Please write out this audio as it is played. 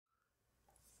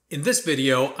In this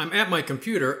video, I'm at my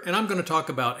computer and I'm going to talk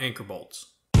about anchor bolts.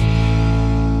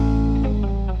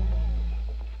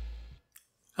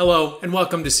 Hello and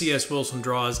welcome to CSWilson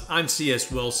Draws. I'm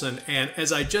CSWilson, and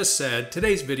as I just said,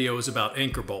 today's video is about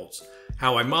anchor bolts,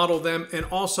 how I model them and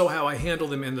also how I handle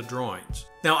them in the drawings.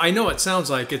 Now I know it sounds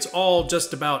like it's all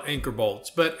just about anchor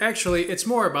bolts, but actually it's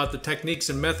more about the techniques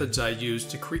and methods I use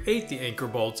to create the anchor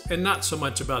bolts and not so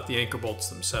much about the anchor bolts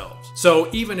themselves. So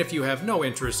even if you have no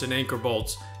interest in anchor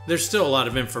bolts, there's still a lot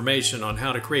of information on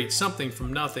how to create something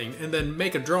from nothing and then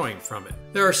make a drawing from it.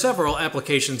 There are several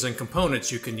applications and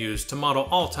components you can use to model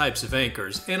all types of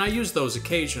anchors, and I use those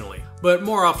occasionally. But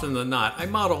more often than not, I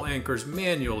model anchors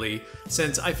manually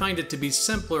since I find it to be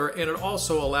simpler, and it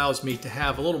also allows me to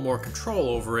have a little more control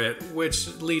over it,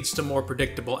 which leads to more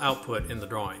predictable output in the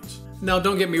drawings. Now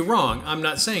don't get me wrong, I'm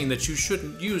not saying that you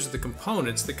shouldn't use the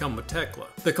components that come with Tekla.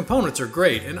 The components are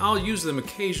great and I'll use them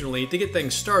occasionally to get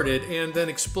things started and then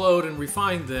explode and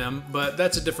refine them, but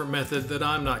that's a different method that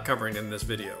I'm not covering in this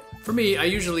video. For me, I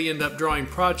usually end up drawing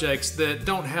projects that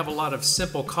don't have a lot of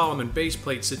simple column and base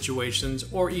plate situations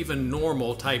or even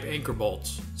normal type anchor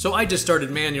bolts. So I just started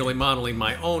manually modeling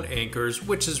my own anchors,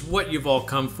 which is what you've all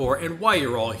come for and why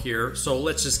you're all here, so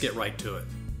let's just get right to it.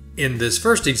 In this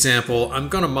first example, I'm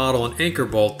going to model an anchor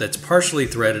bolt that's partially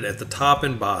threaded at the top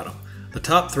and bottom. The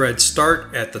top threads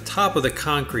start at the top of the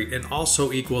concrete and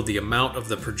also equal the amount of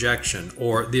the projection,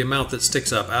 or the amount that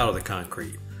sticks up out of the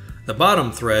concrete. The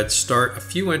bottom threads start a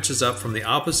few inches up from the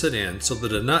opposite end so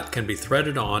that a nut can be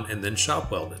threaded on and then shop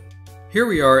welded. Here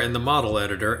we are in the model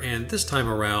editor, and this time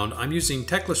around I'm using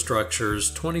Tekla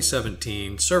Structures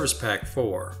 2017 Service Pack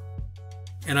 4.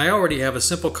 And I already have a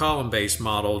simple column base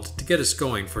modeled to get us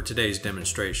going for today's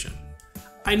demonstration.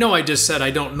 I know I just said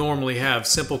I don't normally have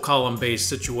simple column based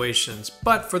situations,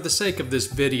 but for the sake of this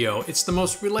video, it's the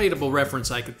most relatable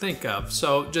reference I could think of,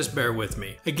 so just bear with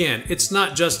me. Again, it's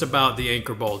not just about the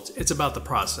anchor bolts, it's about the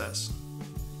process.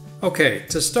 Okay,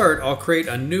 to start, I'll create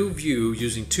a new view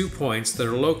using 2 points that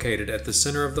are located at the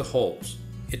center of the holes.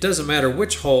 It doesn't matter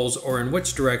which holes or in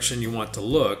which direction you want to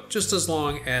look, just as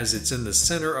long as it's in the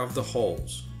center of the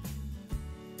holes.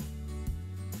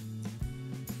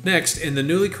 Next, in the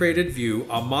newly created view,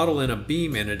 I'll model in a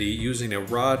beam entity using a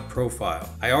rod profile.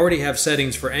 I already have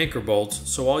settings for anchor bolts,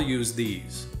 so I'll use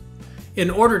these. In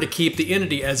order to keep the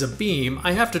entity as a beam,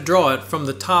 I have to draw it from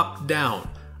the top down.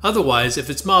 Otherwise, if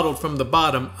it's modeled from the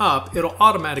bottom up, it'll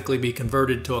automatically be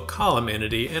converted to a column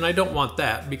entity, and I don't want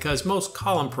that because most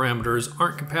column parameters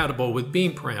aren't compatible with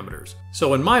beam parameters.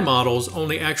 So in my models,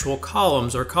 only actual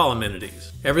columns are column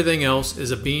entities. Everything else is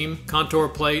a beam, contour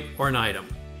plate, or an item.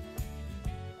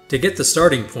 To get the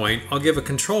starting point, I'll give a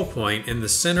control point in the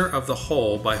center of the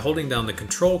hole by holding down the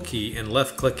control key and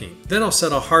left clicking. Then I'll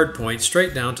set a hard point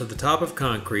straight down to the top of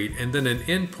concrete and then an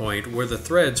end point where the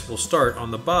threads will start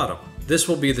on the bottom. This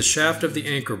will be the shaft of the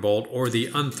anchor bolt, or the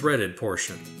unthreaded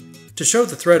portion. To show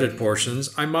the threaded portions,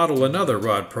 I model another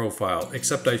rod profile,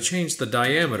 except I changed the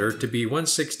diameter to be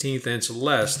 1/16 inch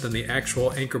less than the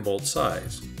actual anchor bolt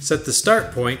size. Set the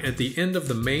start point at the end of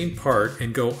the main part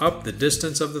and go up the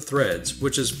distance of the threads,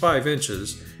 which is 5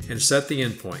 inches, and set the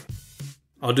end point.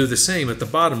 I'll do the same at the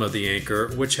bottom of the anchor,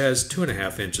 which has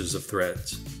 2.5 inches of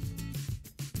threads.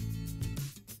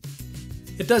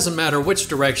 It doesn't matter which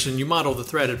direction you model the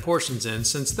threaded portions in,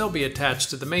 since they'll be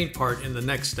attached to the main part in the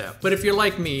next step. But if you're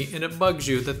like me and it bugs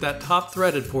you that that top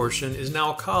threaded portion is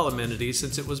now a column entity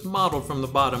since it was modeled from the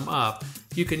bottom up,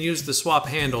 you can use the swap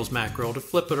handles macro to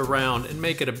flip it around and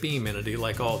make it a beam entity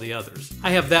like all the others.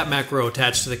 I have that macro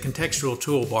attached to the contextual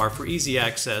toolbar for easy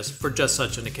access for just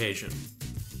such an occasion.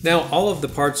 Now all of the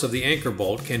parts of the anchor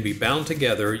bolt can be bound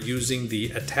together using the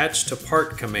Attach to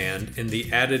Part command in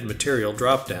the Added Material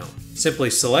dropdown. Simply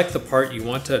select the part you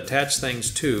want to attach things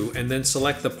to and then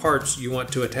select the parts you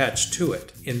want to attach to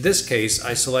it. In this case,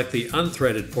 I select the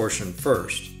unthreaded portion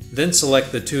first. Then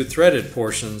select the 2 threaded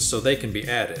portions so they can be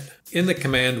added. In the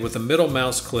command with a middle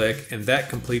mouse click, and that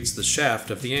completes the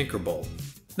shaft of the anchor bolt.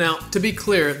 Now, to be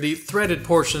clear, the threaded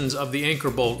portions of the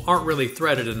anchor bolt aren't really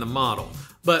threaded in the model.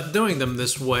 But doing them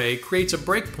this way creates a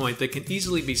breakpoint that can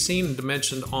easily be seen and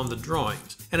dimensioned on the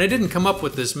drawings. And I didn't come up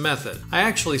with this method. I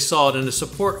actually saw it in a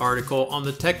support article on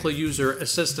the Tekla User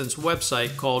Assistance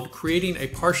website called Creating a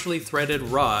Partially Threaded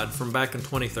Rod from back in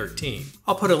 2013.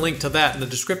 I'll put a link to that in the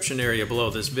description area below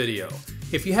this video.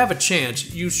 If you have a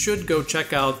chance, you should go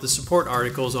check out the support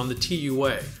articles on the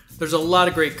TUA. There's a lot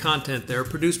of great content there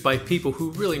produced by people who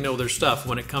really know their stuff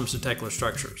when it comes to Tekla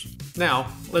Structures.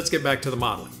 Now, let's get back to the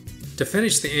modeling. To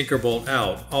finish the anchor bolt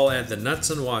out, I'll add the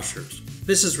nuts and washers.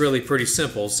 This is really pretty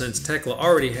simple since Tekla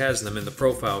already has them in the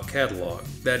profile catalog,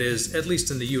 that is, at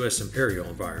least in the US Imperial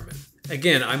environment.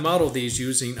 Again, I model these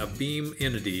using a beam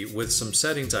entity with some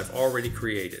settings I've already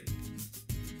created.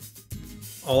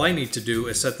 All I need to do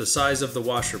is set the size of the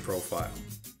washer profile.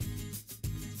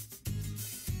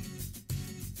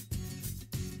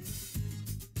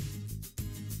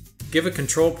 Give a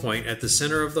control point at the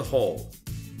center of the hole.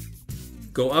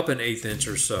 Go up 1/8 inch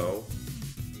or so.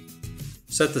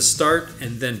 Set the start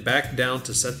and then back down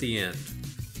to set the end.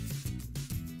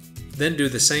 Then do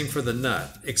the same for the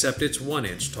nut, except it's 1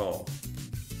 inch tall.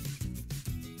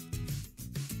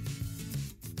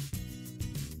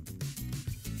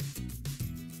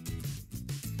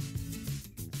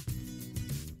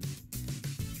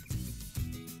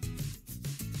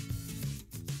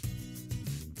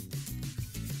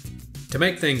 To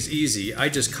make things easy, I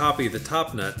just copy the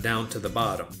top nut down to the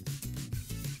bottom.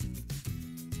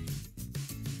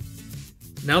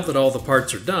 Now that all the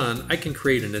parts are done, I can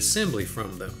create an assembly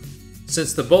from them.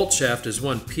 Since the bolt shaft is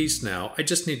one piece now, I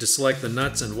just need to select the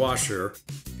nuts and washer,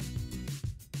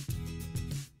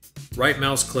 right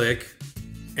mouse click,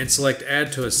 and select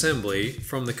Add to Assembly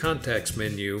from the context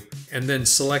menu, and then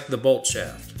select the bolt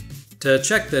shaft. To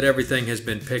check that everything has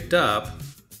been picked up,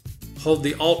 hold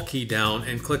the Alt key down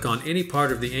and click on any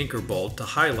part of the anchor bolt to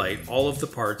highlight all of the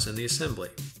parts in the assembly.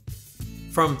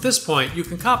 From this point, you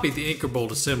can copy the anchor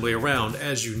bolt assembly around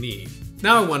as you need.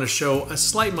 Now I want to show a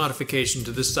slight modification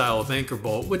to this style of anchor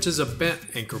bolt, which is a bent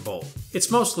anchor bolt. It's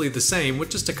mostly the same with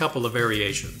just a couple of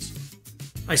variations.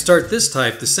 I start this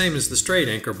type the same as the straight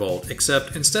anchor bolt,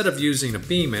 except instead of using a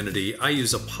beam entity, I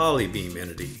use a poly beam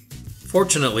entity.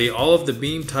 Fortunately, all of the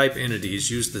beam type entities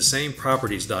use the same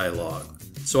properties dialog,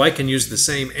 so I can use the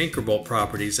same anchor bolt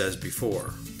properties as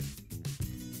before.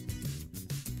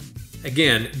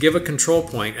 Again, give a control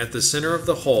point at the center of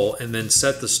the hole and then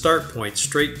set the start point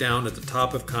straight down at the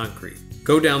top of concrete.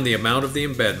 Go down the amount of the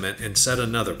embedment and set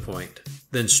another point.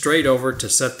 Then straight over to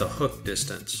set the hook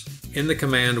distance. In the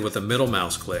command with a middle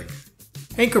mouse click.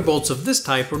 Anchor bolts of this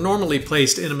type are normally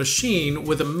placed in a machine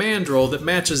with a mandrel that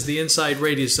matches the inside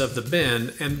radius of the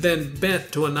bend and then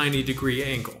bent to a 90-degree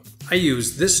angle. I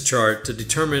use this chart to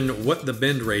determine what the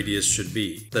bend radius should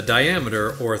be. The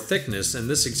diameter or thickness in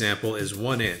this example is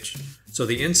 1 inch, so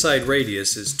the inside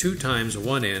radius is 2 times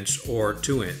 1 inch or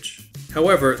 2 inch.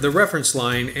 However, the reference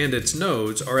line and its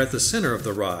nodes are at the center of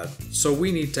the rod, so we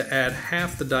need to add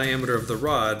half the diameter of the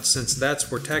rod since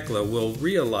that's where Tekla will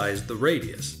realize the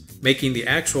radius, making the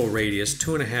actual radius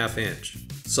 2.5 inch.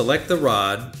 Select the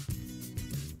rod,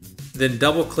 then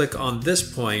double click on this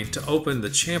point to open the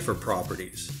chamfer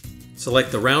properties.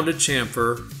 Select the rounded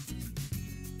chamfer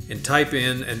and type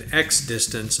in an X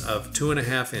distance of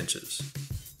 2.5 inches.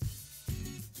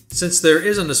 Since there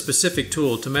isn't a specific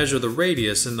tool to measure the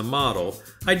radius in the model,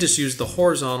 I just use the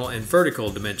horizontal and vertical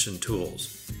dimension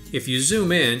tools. If you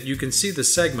zoom in, you can see the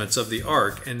segments of the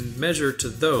arc and measure to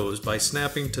those by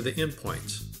snapping to the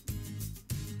endpoints.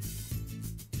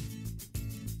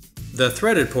 The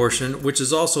threaded portion, which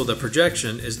is also the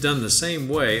projection, is done the same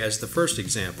way as the first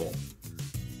example.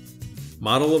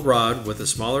 Model a rod with a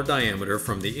smaller diameter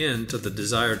from the end to the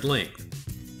desired length.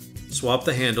 Swap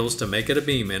the handles to make it a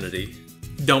beam entity.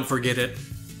 Don't forget it.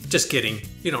 Just kidding.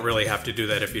 You don't really have to do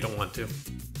that if you don't want to.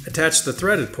 Attach the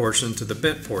threaded portion to the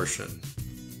bent portion.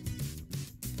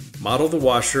 Model the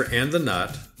washer and the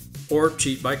nut, or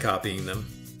cheat by copying them.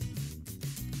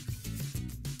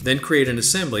 Then create an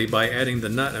assembly by adding the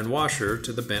nut and washer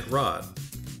to the bent rod.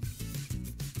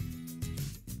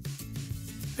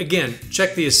 Again,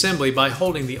 check the assembly by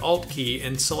holding the Alt key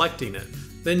and selecting it.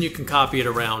 Then you can copy it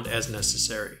around as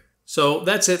necessary. So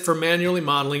that's it for manually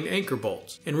modeling anchor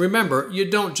bolts. And remember, you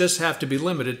don't just have to be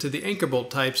limited to the anchor bolt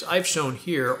types I've shown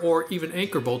here or even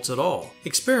anchor bolts at all.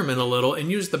 Experiment a little and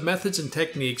use the methods and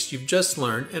techniques you've just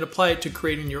learned and apply it to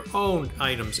creating your own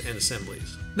items and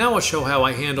assemblies. Now I'll show how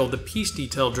I handle the piece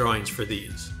detail drawings for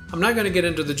these. I'm not going to get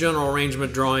into the general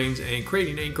arrangement drawings and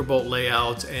creating anchor bolt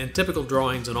layouts and typical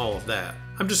drawings and all of that.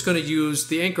 I'm just going to use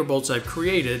the anchor bolts I've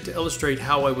created to illustrate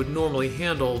how I would normally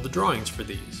handle the drawings for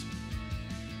these.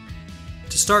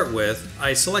 To start with,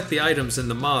 I select the items in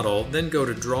the model, then go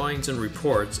to Drawings and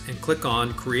Reports and click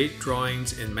on Create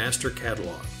Drawings in Master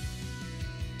Catalog.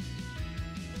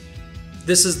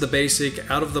 This is the basic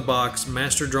out-of-the-box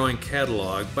master drawing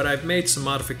catalog, but I've made some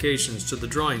modifications to the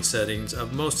drawing settings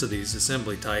of most of these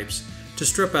assembly types to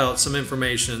strip out some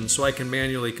information so I can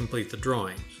manually complete the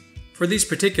drawings. For these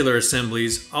particular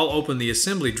assemblies, I'll open the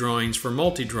Assembly Drawings for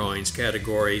Multi-Drawings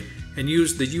category and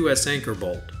use the US anchor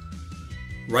bolt.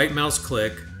 Right mouse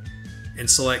click and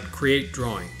select Create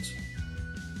Drawings.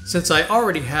 Since I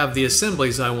already have the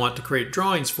assemblies I want to create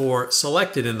drawings for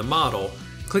selected in the model,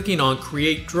 Clicking on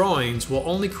Create Drawings will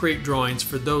only create drawings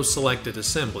for those selected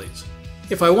assemblies.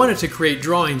 If I wanted to create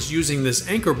drawings using this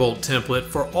anchor bolt template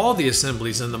for all the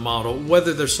assemblies in the model,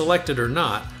 whether they're selected or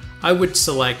not, I would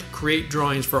select Create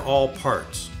Drawings for all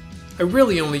parts. I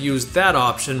really only use that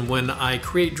option when I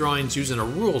create drawings using a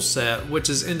rule set, which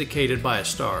is indicated by a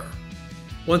star.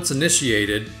 Once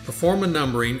initiated, perform a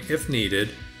numbering if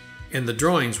needed, and the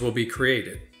drawings will be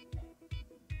created.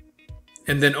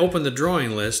 And then open the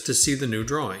drawing list to see the new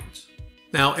drawings.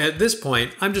 Now at this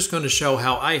point, I'm just going to show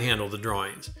how I handle the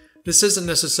drawings. This isn't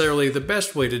necessarily the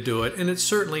best way to do it, and it's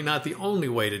certainly not the only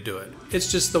way to do it.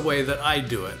 It's just the way that I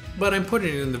do it. But I'm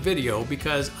putting it in the video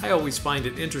because I always find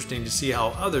it interesting to see how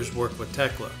others work with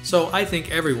Tekla. So I think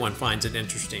everyone finds it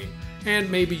interesting, and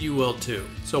maybe you will too.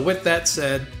 So with that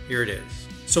said, here it is.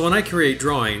 So when I create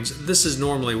drawings, this is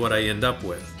normally what I end up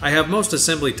with. I have most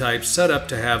assembly types set up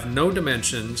to have no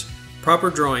dimensions,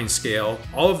 proper drawing scale,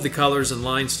 all of the colors and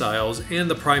line styles, and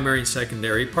the primary and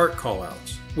secondary part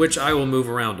callouts, which I will move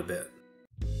around a bit.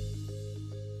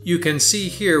 You can see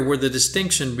here where the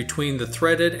distinction between the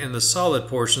threaded and the solid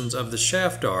portions of the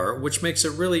shaft are, which makes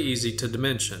it really easy to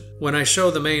dimension. When I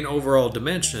show the main overall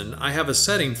dimension, I have a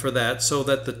setting for that so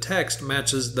that the text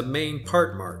matches the main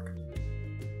part mark.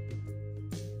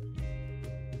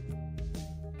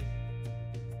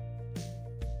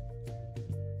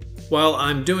 While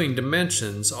I'm doing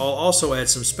dimensions, I'll also add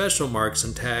some special marks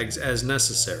and tags as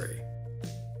necessary.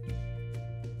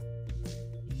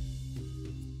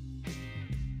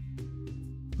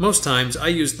 Most times I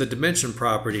use the dimension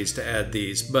properties to add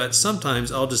these, but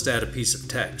sometimes I'll just add a piece of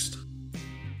text.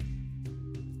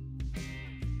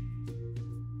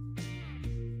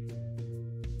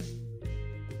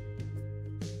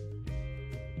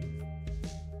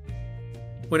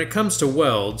 When it comes to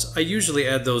welds, I usually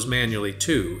add those manually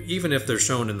too, even if they're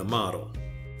shown in the model.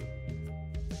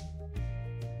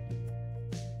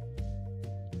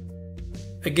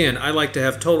 Again, I like to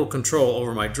have total control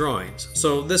over my drawings,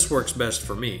 so this works best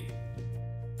for me.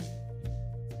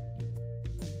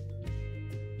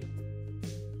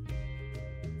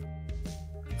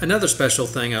 Another special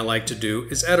thing I like to do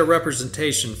is add a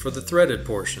representation for the threaded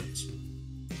portions.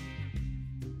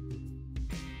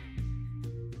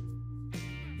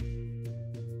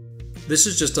 This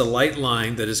is just a light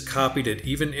line that is copied at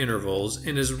even intervals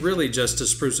and is really just to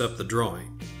spruce up the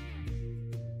drawing.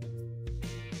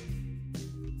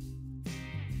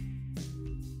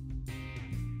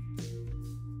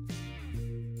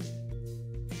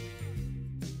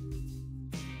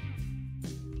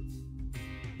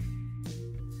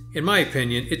 In my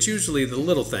opinion, it's usually the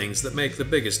little things that make the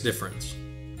biggest difference.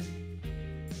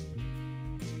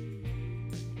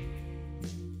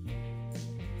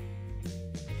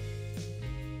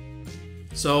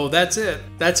 So that's it.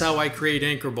 That's how I create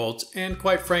anchor bolts, and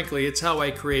quite frankly, it's how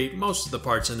I create most of the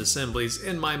parts and assemblies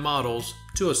in my models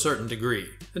to a certain degree.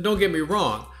 And don't get me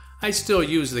wrong, I still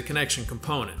use the connection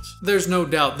components. There's no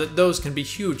doubt that those can be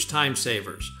huge time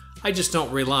savers. I just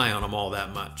don't rely on them all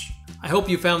that much. I hope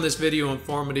you found this video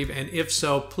informative, and if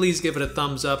so, please give it a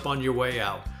thumbs up on your way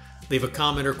out. Leave a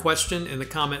comment or question in the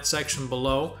comment section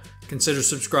below. Consider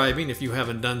subscribing if you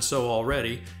haven't done so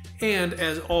already. And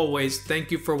as always,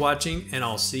 thank you for watching, and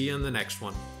I'll see you in the next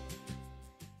one.